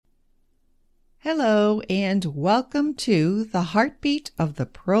Hello, and welcome to the Heartbeat of the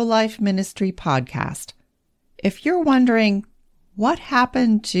Pro-Life Ministry podcast. If you're wondering what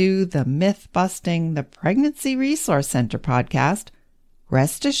happened to the Myth-Busting the Pregnancy Resource Center podcast,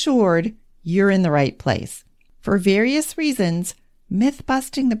 rest assured you're in the right place. For various reasons,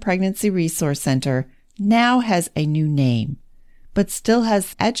 Myth-Busting the Pregnancy Resource Center now has a new name, but still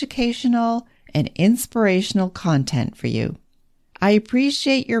has educational and inspirational content for you. I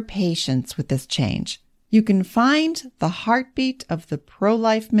appreciate your patience with this change. You can find the Heartbeat of the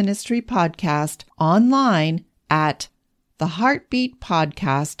Pro-Life Ministry podcast online at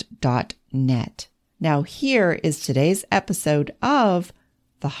theheartbeatpodcast.net. Now here is today's episode of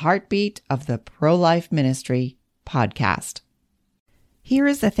the Heartbeat of the Pro-Life Ministry podcast. Here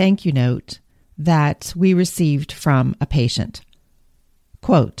is a thank you note that we received from a patient.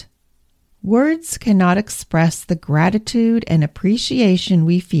 Quote, "Words cannot express the gratitude and appreciation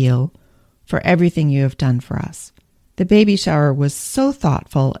we feel for everything you have done for us. The baby shower was so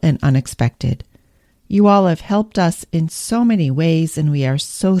thoughtful and unexpected. You all have helped us in so many ways, and we are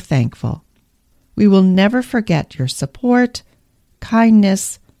so thankful. We will never forget your support,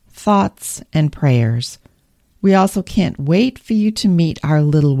 kindness, thoughts, and prayers. We also can't wait for you to meet our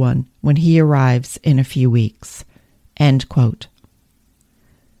little one when he arrives in a few weeks." End quote.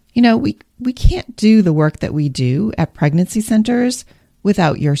 You know, we can't do the work that we do at pregnancy centers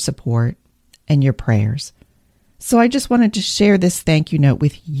without your support and your prayers. So I just wanted to share this thank you note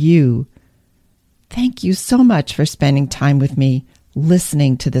with you. Thank you so much for spending time with me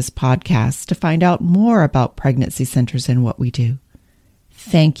listening to this podcast to find out more about pregnancy centers and what we do.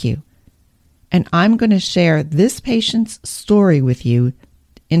 Thank you. And I'm going to share this patient's story with you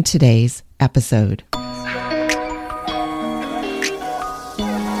in today's episode.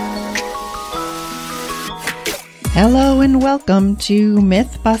 Hello and welcome to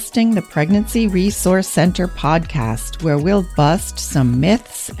Myth-Busting the Pregnancy Resource Center podcast, where we'll bust some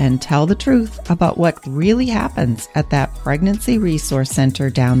myths and tell the truth about what really happens at that pregnancy resource center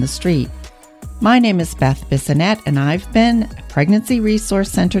down the street. My name is Beth Bissonette, and I've been a Pregnancy Resource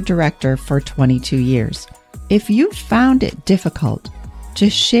Center Director for 22 years. If you found it difficult to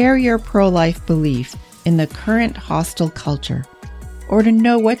share your pro-life belief in the current hostile culture, or to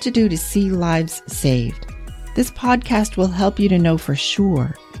know what to do to see lives saved, this podcast will help you to know for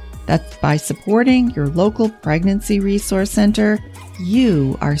sure that by supporting your local pregnancy resource center,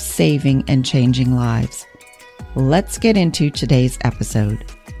 you are saving and changing lives. Let's get into today's episode.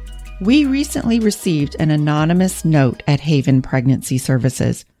 We recently received an anonymous note at Haven Pregnancy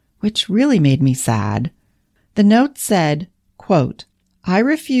Services, which really made me sad. The note said, quote, "I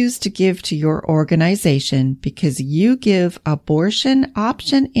refuse to give to your organization because you give abortion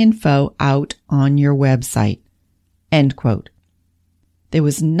option info out on your website." End quote. There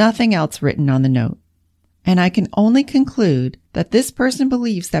was nothing else written on the note. And I can only conclude that this person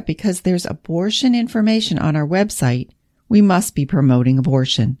believes that because there's abortion information on our website, we must be promoting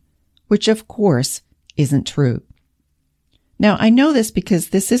abortion, which of course isn't true. Now, I know this because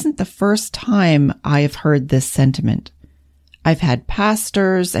this isn't the first time I have heard this sentiment. I've had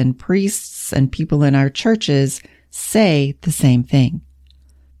pastors and priests and people in our churches say the same thing.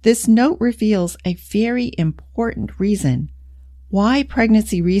 This note reveals a very important reason why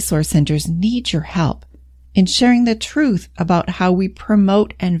pregnancy resource centers need your help in sharing the truth about how we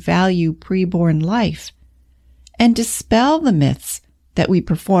promote and value preborn life and dispel the myths that we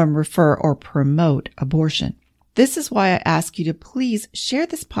perform, refer, or promote abortion. This is why I ask you to please share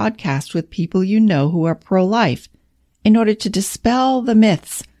this podcast with people you know who are pro-life in order to dispel the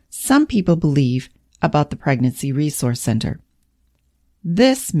myths some people believe about the Pregnancy Resource Center.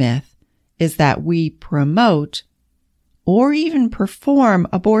 This myth is that we promote or even perform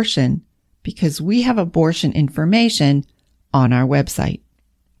abortion because we have abortion information on our website.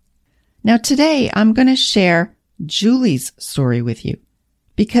 Now today I'm going to share Julie's story with you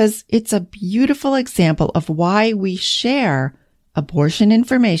because it's a beautiful example of why we share abortion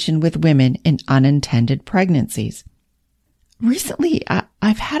information with women in unintended pregnancies. Recently,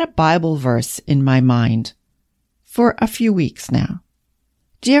 I've had a Bible verse in my mind for a few weeks now.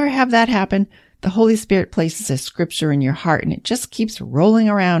 Do you ever have that happen? The Holy Spirit places a scripture in your heart and it just keeps rolling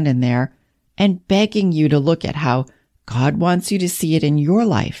around in there and begging you to look at how God wants you to see it in your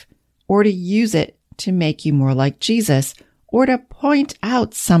life, or to use it to make you more like Jesus, or to point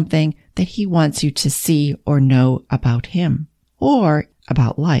out something that he wants you to see or know about him or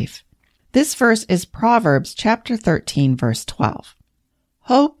about life. This verse is Proverbs chapter 13, verse 12.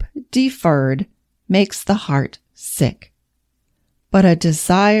 Hope deferred makes the heart sick, but a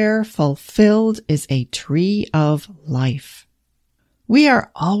desire fulfilled is a tree of life. We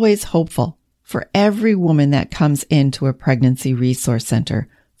are always hopeful for every woman that comes into a pregnancy resource center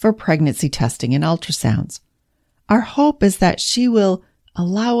for pregnancy testing and ultrasounds. Our hope is that she will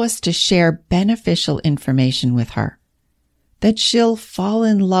allow us to share beneficial information with her, that she'll fall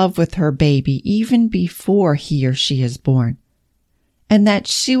in love with her baby even before he or she is born, and that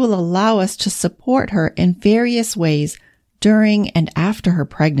she will allow us to support her in various ways during and after her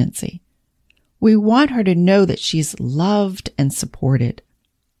pregnancy. We want her to know that she's loved and supported.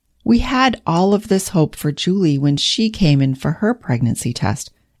 We had all of this hope for Julie when she came in for her pregnancy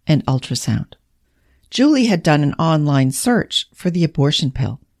test and ultrasound. Julie had done an online search for the abortion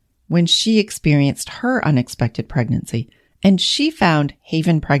pill when she experienced her unexpected pregnancy, and she found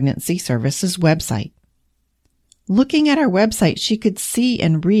Haven Pregnancy Services website. Looking at our website, she could see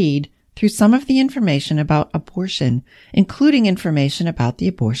and read through some of the information about abortion, including information about the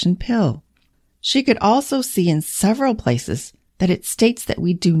abortion pill. She could also see in several places that it states that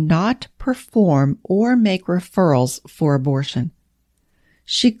we do not perform or make referrals for abortion.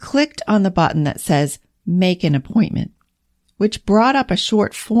 She clicked on the button that says Make an Appointment, which brought up a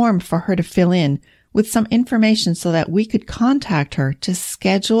short form for her to fill in with some information so that we could contact her to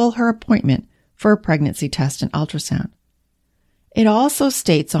schedule her appointment for a pregnancy test and ultrasound. It also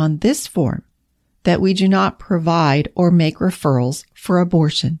states on this form that we do not provide or make referrals for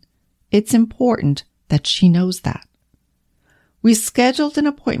abortion. It's important that she knows that. We scheduled an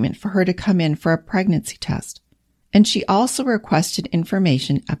appointment for her to come in for a pregnancy test, and she also requested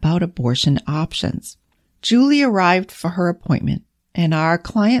information about abortion options. Julie arrived for her appointment, and our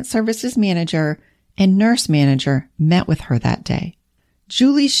client services manager and nurse manager met with her that day.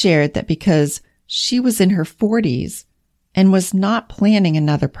 Julie shared that because she was in her 40s and was not planning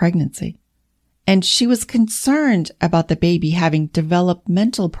another pregnancy, and she was concerned about the baby having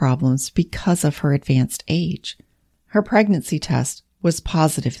developmental problems because of her advanced age. Her pregnancy test was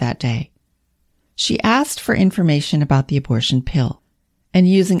positive that day. She asked for information about the abortion pill, and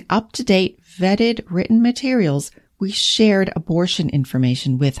using up-to-date vetted written materials, we shared abortion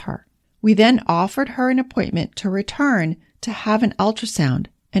information with her. We then offered her an appointment to return to have an ultrasound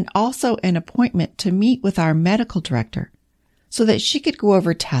and also an appointment to meet with our medical director so that she could go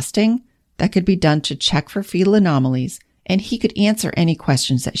over testing that could be done to check for fetal anomalies, and he could answer any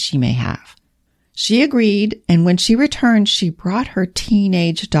questions that she may have. She agreed, and when she returned, she brought her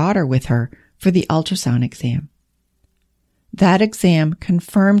teenage daughter with her for the ultrasound exam. That exam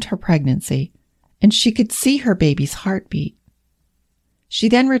confirmed her pregnancy, and she could see her baby's heartbeat. She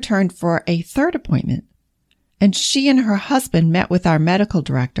then returned for a third appointment, and she and her husband met with our medical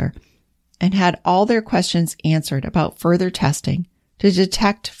director and had all their questions answered about further testing to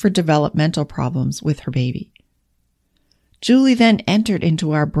detect for developmental problems with her baby. Julie then entered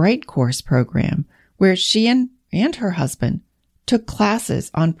into our Bright Course program, where she and her husband took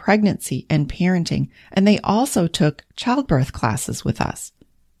classes on pregnancy and parenting, and they also took childbirth classes with us.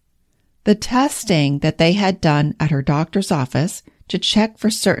 The testing that they had done at her doctor's office to check for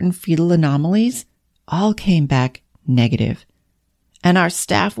certain fetal anomalies all came back negative, and our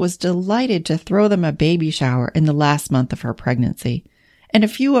staff was delighted to throw them a baby shower in the last month of her pregnancy, and a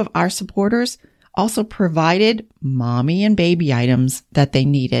few of our supporters also provided mommy and baby items that they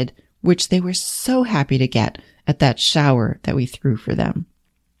needed, which they were so happy to get at that shower that we threw for them.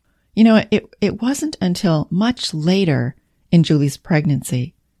 You know, it wasn't until much later in Julie's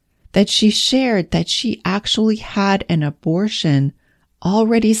pregnancy that she shared that she actually had an abortion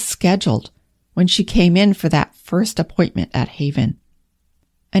already scheduled when she came in for that first appointment at Haven.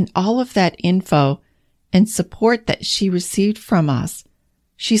 And all of that info and support that she received from us,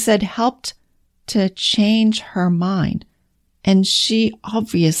 she said helped to change her mind. And she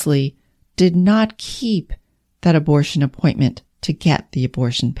obviously did not keep that abortion appointment to get the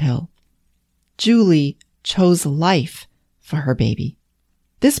abortion pill. Julie chose life for her baby.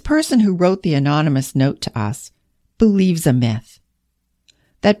 This person who wrote the anonymous note to us believes a myth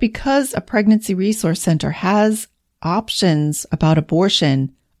that because a pregnancy resource center has options about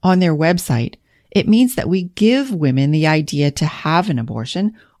abortion on their website, it means that we give women the idea to have an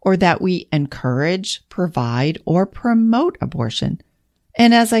abortion, or that we encourage, provide, or promote abortion.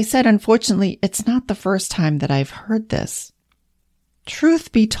 And as I said, unfortunately, it's not the first time that I've heard this.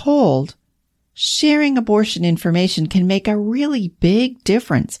 Truth be told, sharing abortion information can make a really big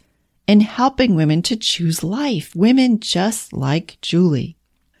difference in helping women to choose life, women just like Julie.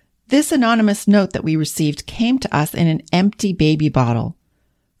 This anonymous note that we received came to us in an empty baby bottle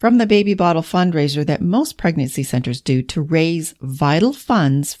from the baby bottle fundraiser that most pregnancy centers do to raise vital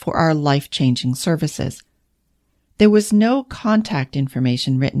funds for our life-changing services. There was no contact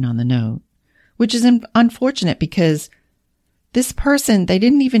information written on the note, which is unfortunate because This person, they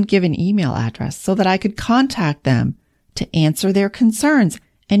didn't even give an email address so that I could contact them to answer their concerns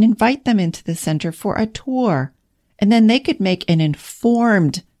and invite them into the center for a tour. And then they could make an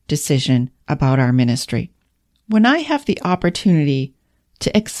informed decision about our ministry. When I have the opportunity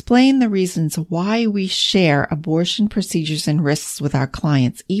to explain the reasons why we share abortion procedures and risks with our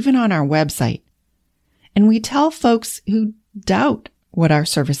clients, even on our website, and we tell folks who doubt what our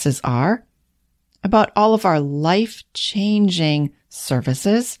services are about all of our life-changing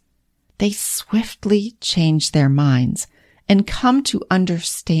services, they swiftly change their minds and come to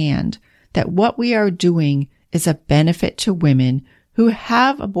understand that what we are doing is a benefit to women who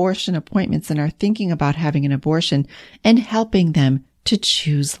have abortion appointments and are thinking about having an abortion, and helping them to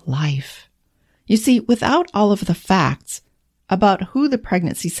choose life. You see, without all of the facts about who the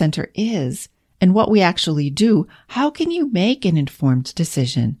pregnancy center is and what we actually do, how can you make an informed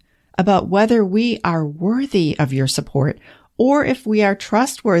decision about whether we are worthy of your support or if we are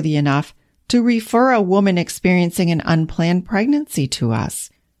trustworthy enough to refer a woman experiencing an unplanned pregnancy to us?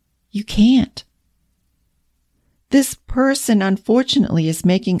 You can't. This person, unfortunately, is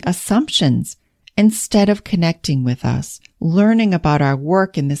making assumptions instead of connecting with us, learning about our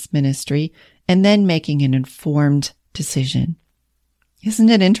work in this ministry, and then making an informed decision. Isn't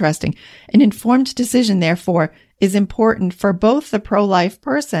it interesting? An informed decision, therefore, is important for both the pro-life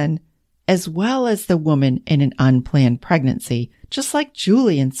person as well as the woman in an unplanned pregnancy, just like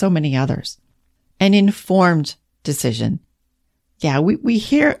Julie and so many others. An informed decision. Yeah, we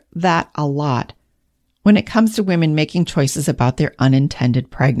hear that a lot when it comes to women making choices about their unintended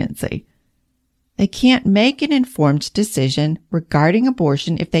pregnancy. They can't make an informed decision regarding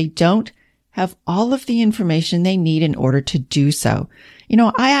abortion if they don't have all of the information they need in order to do so. You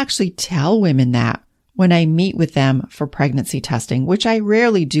know, I actually tell women that when I meet with them for pregnancy testing, which I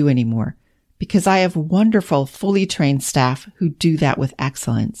rarely do anymore because I have wonderful, fully trained staff who do that with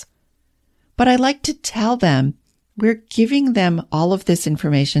excellence. But I like to tell them we're giving them all of this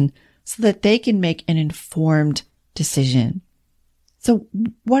information so that they can make an informed decision. So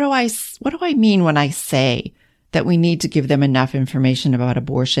what do I mean when I say that we need to give them enough information about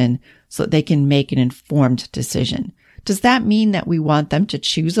abortion so that they can make an informed decision? Does that mean that we want them to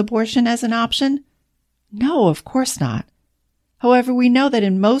choose abortion as an option? No, of course not. However, we know that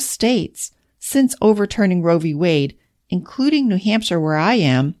in most states, since overturning Roe v. Wade, including New Hampshire where I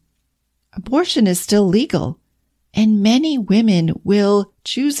am, abortion is still legal, and many women will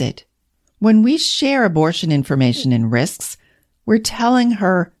choose it. When we share abortion information and risks, we're telling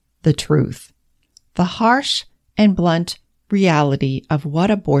her the truth, the harsh and blunt reality of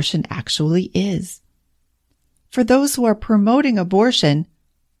what abortion actually is. For those who are promoting abortion,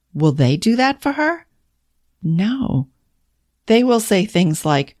 will they do that for her? No. They will say things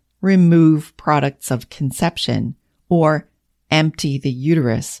like remove products of conception or empty the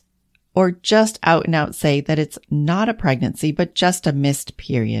uterus, or just out and out say that it's not a pregnancy but just a missed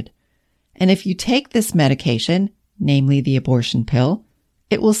period. And if you take this medication, namely the abortion pill,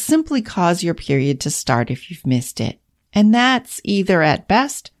 it will simply cause your period to start if you've missed it. And that's either at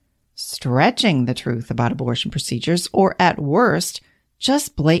best stretching the truth about abortion procedures or at worst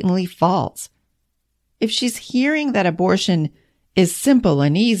just blatantly false. If she's hearing that abortion is simple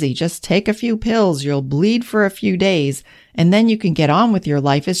and easy, just take a few pills, you'll bleed for a few days, and then you can get on with your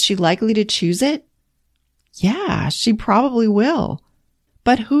life, is she likely to choose it? Yeah, she probably will.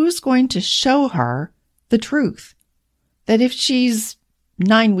 But who's going to show her the truth? That if she's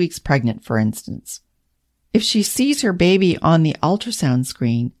 9 weeks pregnant, for instance, if she sees her baby on the ultrasound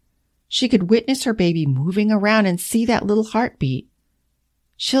screen, she could witness her baby moving around and see that little heartbeat.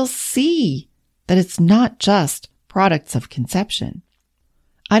 She'll see that it's not just products of conception.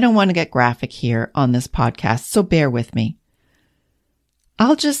 I don't want to get graphic here on this podcast, so bear with me.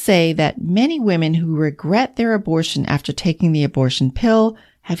 I'll just say that many women who regret their abortion after taking the abortion pill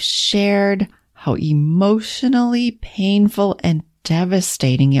have shared how emotionally painful and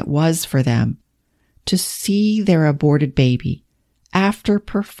devastating it was for them to see their aborted baby after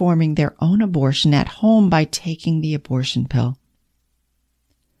performing their own abortion at home by taking the abortion pill.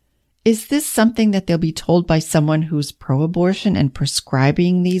 Is this something that they'll be told by someone who's pro-abortion and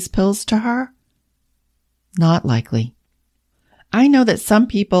prescribing these pills to her? Not likely. I know that some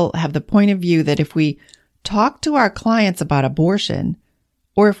people have the point of view that if we talk to our clients about abortion,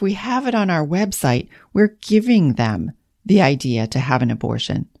 or if we have it on our website, we're giving them the idea to have an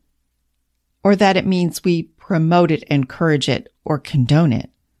abortion, or that it means we promote it, encourage it, or condone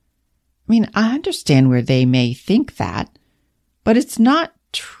it. I mean, I understand where they may think that, but it's not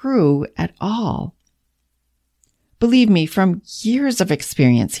true at all. Believe me, from years of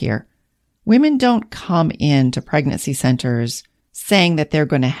experience here, Women don't come into pregnancy centers saying that they're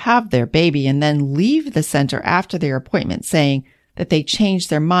going to have their baby and then leave the center after their appointment saying that they changed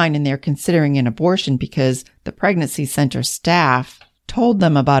their mind and they're considering an abortion because the pregnancy center staff told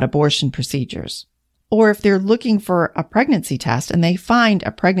them about abortion procedures. Or if they're looking for a pregnancy test and they find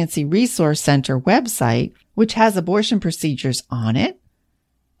a pregnancy resource center website which has abortion procedures on it,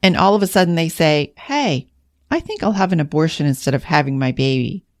 and all of a sudden they say, hey, I think I'll have an abortion instead of having my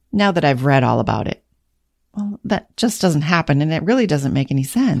baby now that I've read all about it. Well, that just doesn't happen, and it really doesn't make any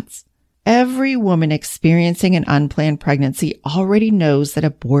sense. Every woman experiencing an unplanned pregnancy already knows that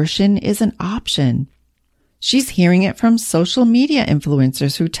abortion is an option. She's hearing it from social media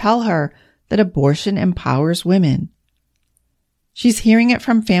influencers who tell her that abortion empowers women. She's hearing it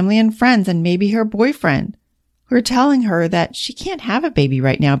from family and friends and maybe her boyfriend who are telling her that she can't have a baby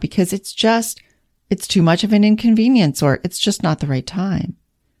right now because it's too much of an inconvenience or it's just not the right time.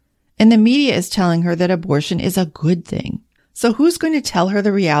 And the media is telling her that abortion is a good thing. So who's going to tell her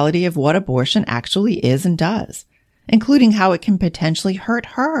the reality of what abortion actually is and does, including how it can potentially hurt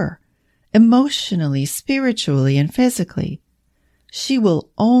her emotionally, spiritually, and physically? She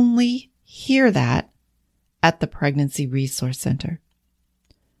will only hear that at the Pregnancy Resource Center.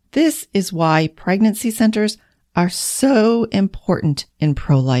 This is why pregnancy centers are so important in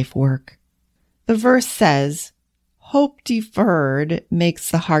pro-life work. The verse says, "Hope deferred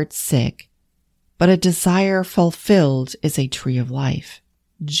makes the heart sick, but a desire fulfilled is a tree of life."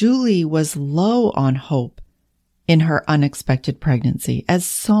 Julie was low on hope in her unexpected pregnancy, as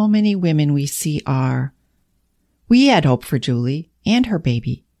so many women we see are. We had hope for Julie and her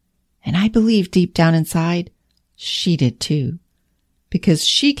baby, and I believe deep down inside, she did too, because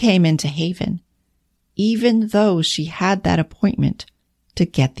she came into Haven, even though she had that appointment to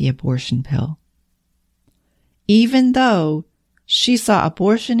get the abortion pill. Even though she saw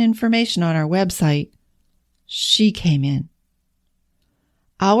abortion information on our website, she came in.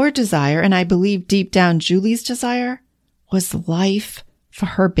 Our desire, and I believe deep down Julie's desire, was life for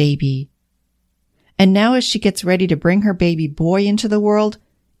her baby. And now as she gets ready to bring her baby boy into the world,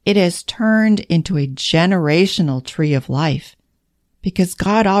 it has turned into a generational tree of life because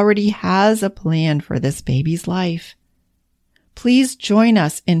God already has a plan for this baby's life. Please join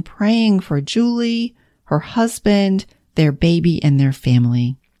us in praying for Julie, her husband, their baby, and their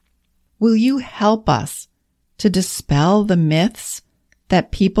family. Will you help us to dispel the myths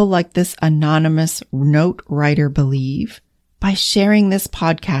that people like this anonymous note writer believe by sharing this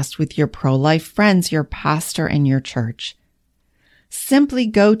podcast with your pro-life friends, your pastor, and your church? Simply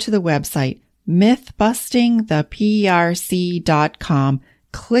go to the website mythbustingtheprc.com,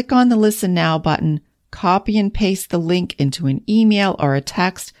 click on the Listen Now button, copy and paste the link into an email or a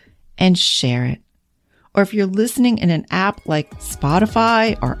text, and share it. Or if you're listening in an app like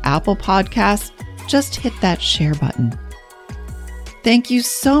Spotify or Apple Podcasts, just hit that share button. Thank you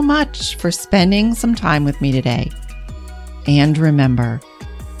so much for spending some time with me today. And remember,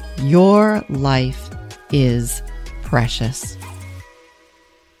 your life is precious.